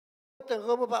botong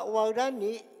go baba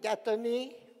wadani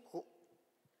jatani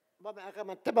baba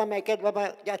akan teba maikat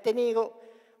baba jatani go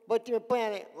boti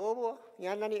pene go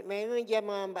yanani mengun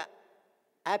jamamba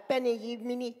apa ni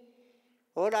yimini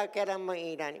ora kerama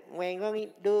irani mengun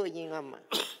do yingama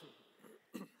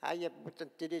aye betul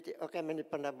tidak okay meni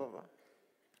pandababa.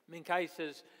 Mincaye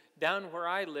says, down where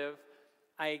I live,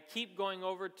 I keep going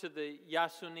over to the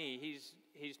Yasuni. He's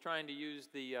trying to use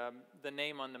the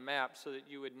name on the map so that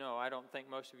you would know. I don't think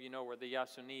most of you know where the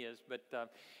Yasuni is, but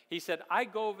he said, I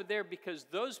go over there because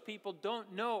those people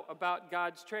don't know about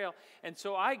God's trail, and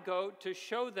so I go to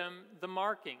show them the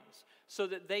markings so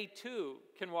that they too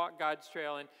can walk God's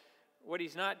trail. And what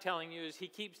he's not telling you is he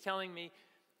keeps telling me,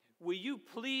 will you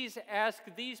please ask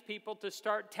these people to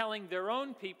start telling their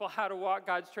own people how to walk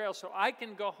God's trail so I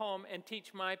can go home and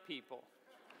teach my people?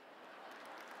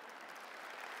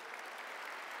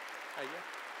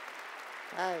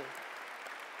 Hai.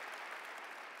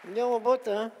 Nyawa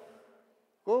bota.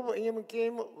 Gobo yem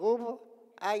kem gobo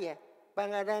aya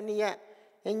pangarania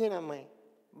enye namai.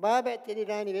 Baba tedi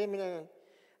rani remina.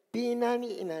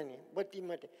 Pinani inani boti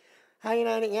mate. Hai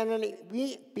nani yanani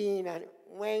bi pinani.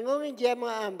 Wengongi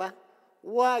jema amba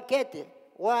wa kete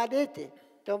wa dete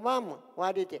to mama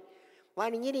wa dete.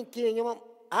 Wani nyini ki nyoma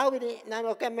awide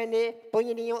nano kamene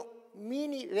ponyini nyoma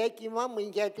mini reki mama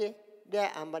ingete.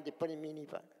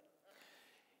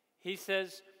 He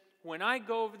says, when I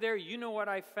go over there, you know what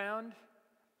I found?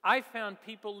 I found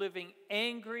people living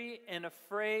angry and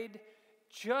afraid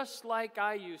just like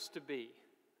I used to be.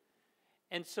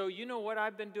 And so you know what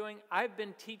I've been doing? I've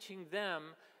been teaching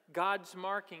them God's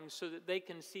markings so that they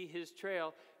can see His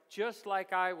trail just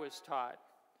like I was taught.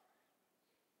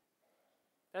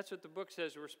 That's what the book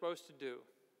says we're supposed to do.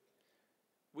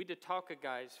 We to talk a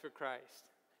guys for Christ.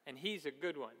 And He's a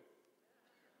good one.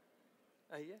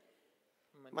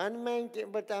 Man main ke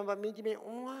bertambah minggu ni,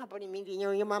 apa ni minggu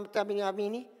yang mam tambah ni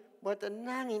abini, buat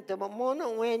nangin tu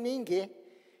mono wening ke,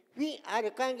 we ada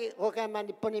kan ke, okai man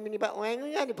di poni mini ba,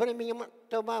 wening kan di poni mini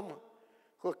tu mamu,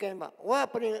 okai ma, wah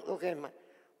poni okai ma,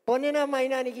 poni na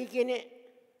main ni kini,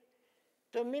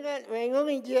 tu minga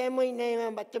wening je mo ini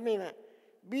ngam baca minga,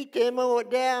 bite mo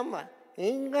dia ma,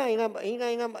 ingai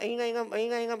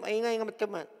ngam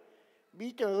teman,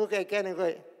 bite okai kan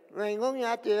okai. He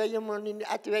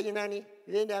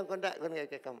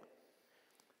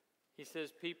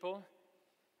says, people,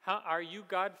 are you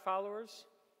God followers?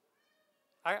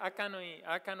 How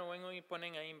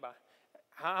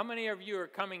many of you are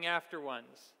coming after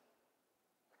ones?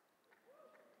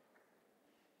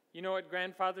 You know what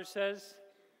grandfather says?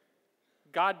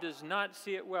 God does not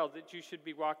see it well that you should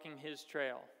be walking His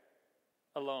trail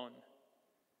alone.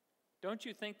 Don't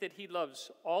you think that He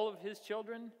loves all of His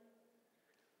children?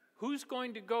 Who's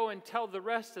going to go and tell the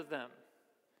rest of them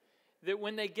that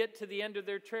when they get to the end of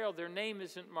their trail, their name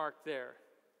isn't marked there?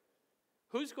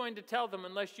 Who's going to tell them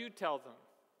unless you tell them?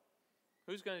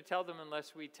 Who's going to tell them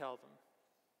unless we tell them?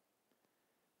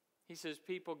 He says,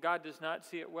 people, God does not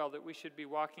see it well that we should be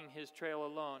walking His trail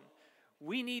alone.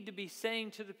 We need to be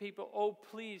saying to the people, oh,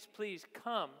 please, please,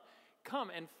 come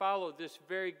and follow this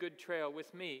very good trail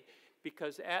with me,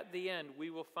 because at the end we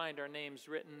will find our names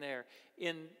written there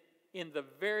in the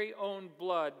very own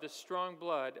blood, the strong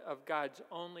blood of God's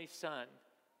only Son.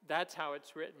 That's how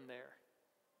it's written there.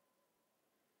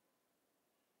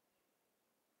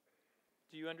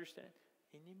 Do you understand?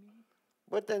 It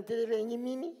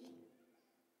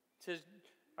says,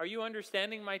 are you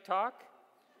understanding my talk?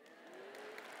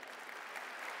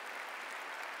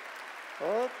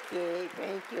 Okay,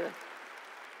 thank you.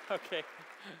 Okay.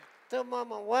 So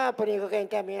mama, wah pernah kau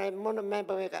kami mana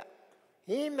member mereka.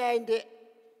 He made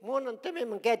monon temi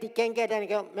mengkati kengkar dan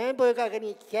kau member kau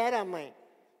kini kera mai.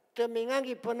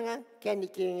 Temingangi punang kani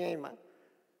kingai ma.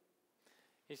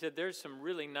 He said, there's some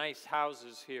really nice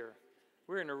houses here.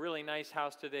 We're in a really nice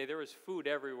house today. There was food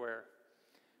everywhere.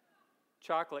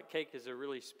 Chocolate cake is a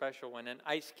really special one, and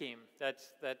ice cream,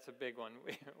 that's a big one.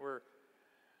 We're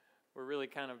really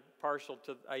kind of partial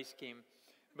to ice cream.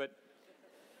 But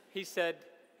he said,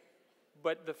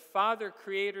 but the Father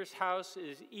Creator's house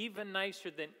is even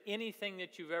nicer than anything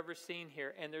that you've ever seen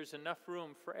here, and there's enough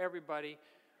room for everybody.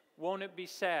 Won't it be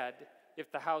sad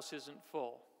if the house isn't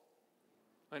full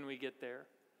when we get there?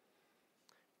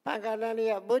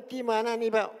 Pangkalania buti mana ni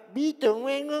ba? Bitong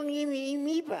wengong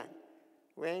imi pa.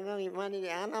 Wengong imani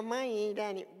ana mai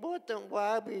dani botong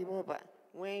wabi mo pa.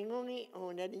 Wengong I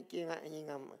ona di kinga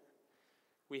ingam.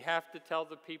 We have to tell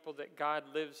the people that God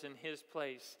lives in His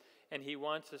place and He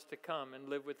wants us to come and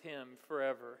live with Him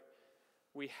forever.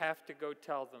 We have to go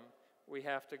tell them. We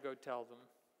have to go tell them.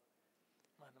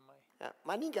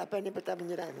 Mani apa ni pertama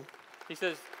nyerani? He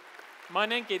says,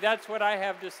 Mincaye, that's what I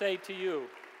have to say to you.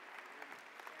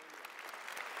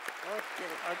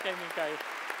 Okay, Mincaye.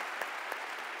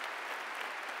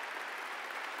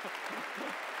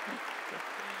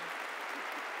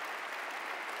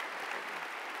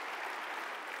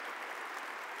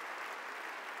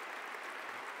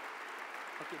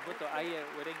 Okay, buto ay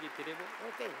wala gitirebo.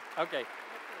 Okay. Okay.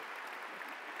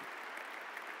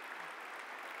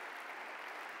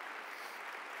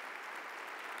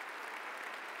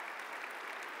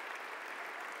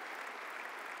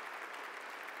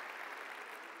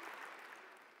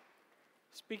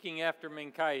 Speaking after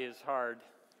Mincaye is hard.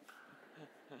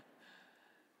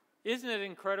 Isn't it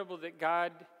incredible that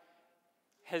God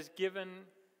has given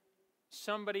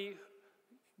somebody,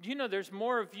 do you know there's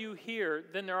more of you here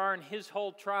than there are in his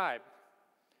whole tribe?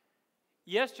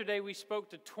 Yesterday we spoke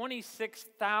to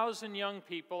 26,000 young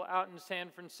people out in San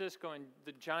Francisco in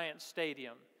the giant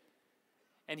stadium.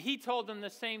 And he told them the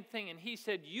same thing. And he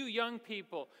said, you young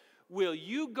people, will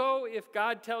you go if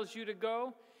God tells you to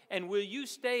go? And will you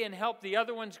stay and help the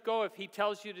other ones go if he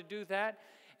tells you to do that?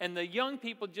 And the young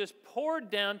people just poured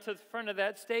down to the front of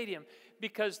that stadium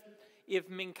because if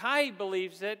Mincaye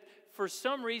believes it, for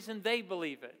some reason they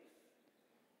believe it.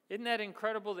 Isn't that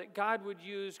incredible that God would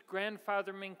use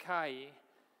Grandfather Mincaye,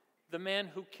 the man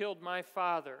who killed my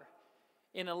father,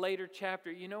 in a later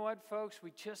chapter? You know what, folks?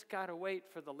 We just got to wait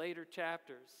for the later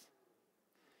chapters.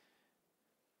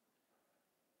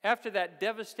 After that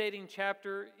devastating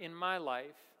chapter in my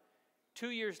life,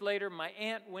 2 years later, my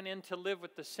aunt went in to live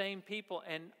with the same people,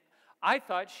 and I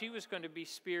thought she was going to be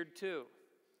speared too.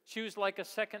 She was like a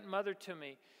second mother to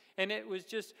me. And it was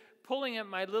just pulling at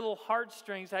my little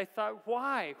heartstrings. I thought,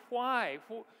 why? Why?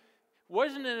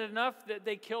 Wasn't it enough that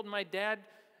they killed my dad?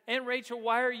 Aunt Rachel,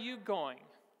 why are you going?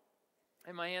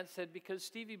 And my aunt said, because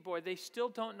Stevie boy, they still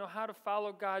don't know how to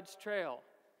follow God's trail.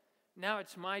 Now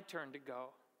it's my turn to go.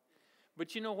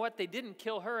 But you know what? They didn't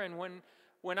kill her. And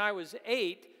when I was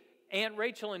 8, Aunt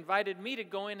Rachel invited me to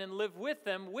go in and live with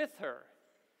them with her.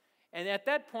 And at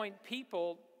that point,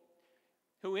 people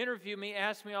who interview me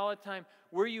ask me all the time,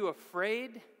 were you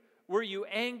afraid? Were you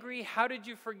angry? How did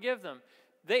you forgive them?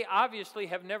 They obviously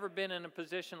have never been in a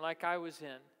position like I was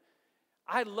in.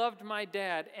 I loved my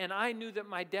dad, and I knew that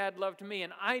my dad loved me,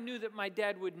 and I knew that my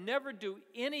dad would never do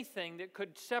anything that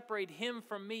could separate him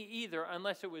from me either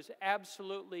unless it was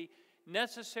absolutely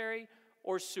necessary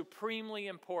or supremely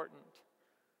important.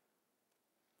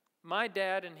 My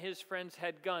dad and his friends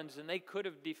had guns, and they could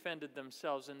have defended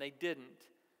themselves, and they didn't.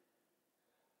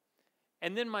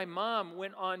 And then my mom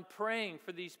went on praying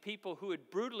for these people who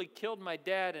had brutally killed my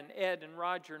dad and Ed and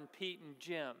Roger and Pete and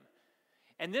Jim.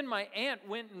 And then my aunt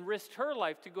went and risked her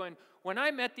life to go in. When I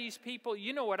met these people,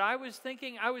 you know what I was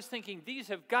thinking? I was thinking, these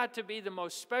have got to be the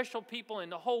most special people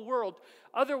in the whole world.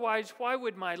 Otherwise, why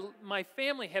would my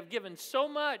family have given so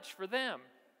much for them?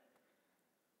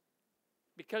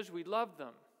 Because we love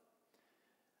them.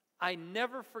 I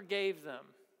never forgave them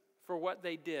for what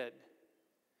they did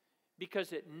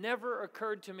because it never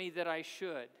occurred to me that I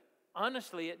should.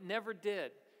 Honestly, it never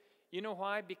did. You know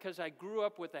why? Because I grew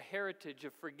up with a heritage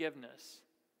of forgiveness.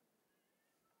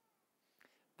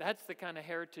 That's the kind of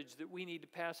heritage that we need to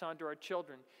pass on to our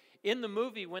children. In the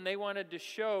movie, when they wanted to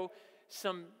show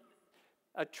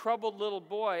a troubled little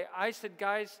boy, I said,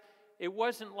 guys, it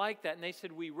wasn't like that. And they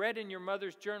said, we read in your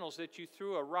mother's journals that you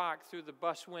threw a rock through the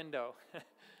bus window.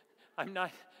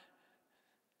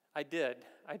 I did.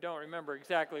 I don't remember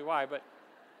exactly why, but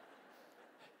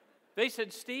they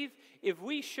said, Steve, if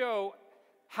we show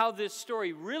how this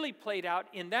story really played out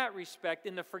in that respect,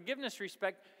 in the forgiveness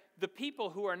respect, the people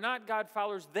who are not God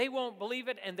followers, they won't believe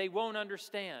it and they won't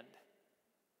understand.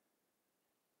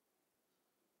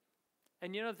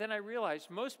 And you know, then I realized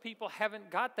most people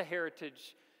haven't got the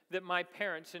heritage that my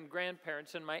parents and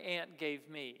grandparents and my aunt gave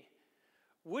me.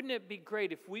 Wouldn't it be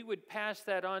great if we would pass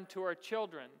that on to our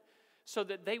children so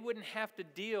that they wouldn't have to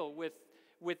deal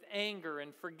with anger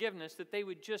and forgiveness, that they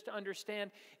would just understand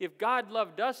if God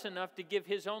loved us enough to give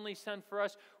his only son for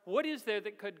us, what is there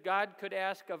that God could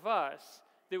ask of us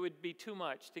that would be too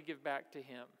much to give back to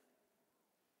him?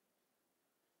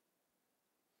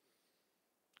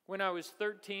 When I was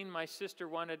 13, my sister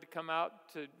wanted to come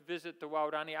out to visit the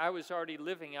Waurani. I was already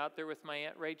living out there with my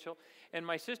Aunt Rachel, and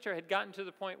my sister had gotten to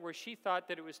the point where she thought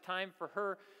that it was time for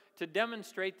her to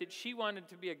demonstrate that she wanted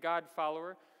to be a God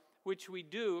follower, which we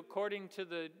do according to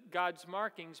the God's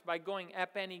markings by going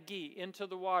apanigi, into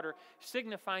the water,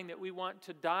 signifying that we want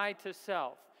to die to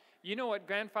self. You know what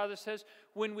Grandfather says?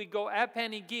 When we go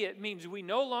apanigi, it means we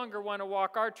no longer want to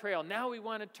walk our trail. Now we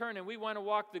want to turn and we want to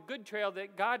walk the good trail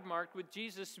that God marked with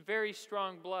Jesus' very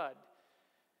strong blood.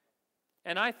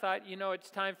 And I thought,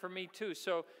 it's time for me too.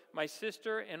 So my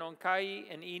sister and Mincaye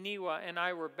and Iniwa and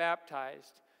I were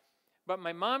baptized. But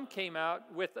my mom came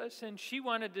out with us, and she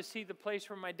wanted to see the place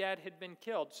where my dad had been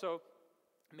killed. So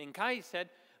Mincaye said,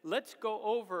 let's go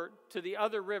over to the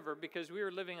other river, because we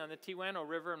were living on the Tiwano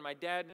River, and my dad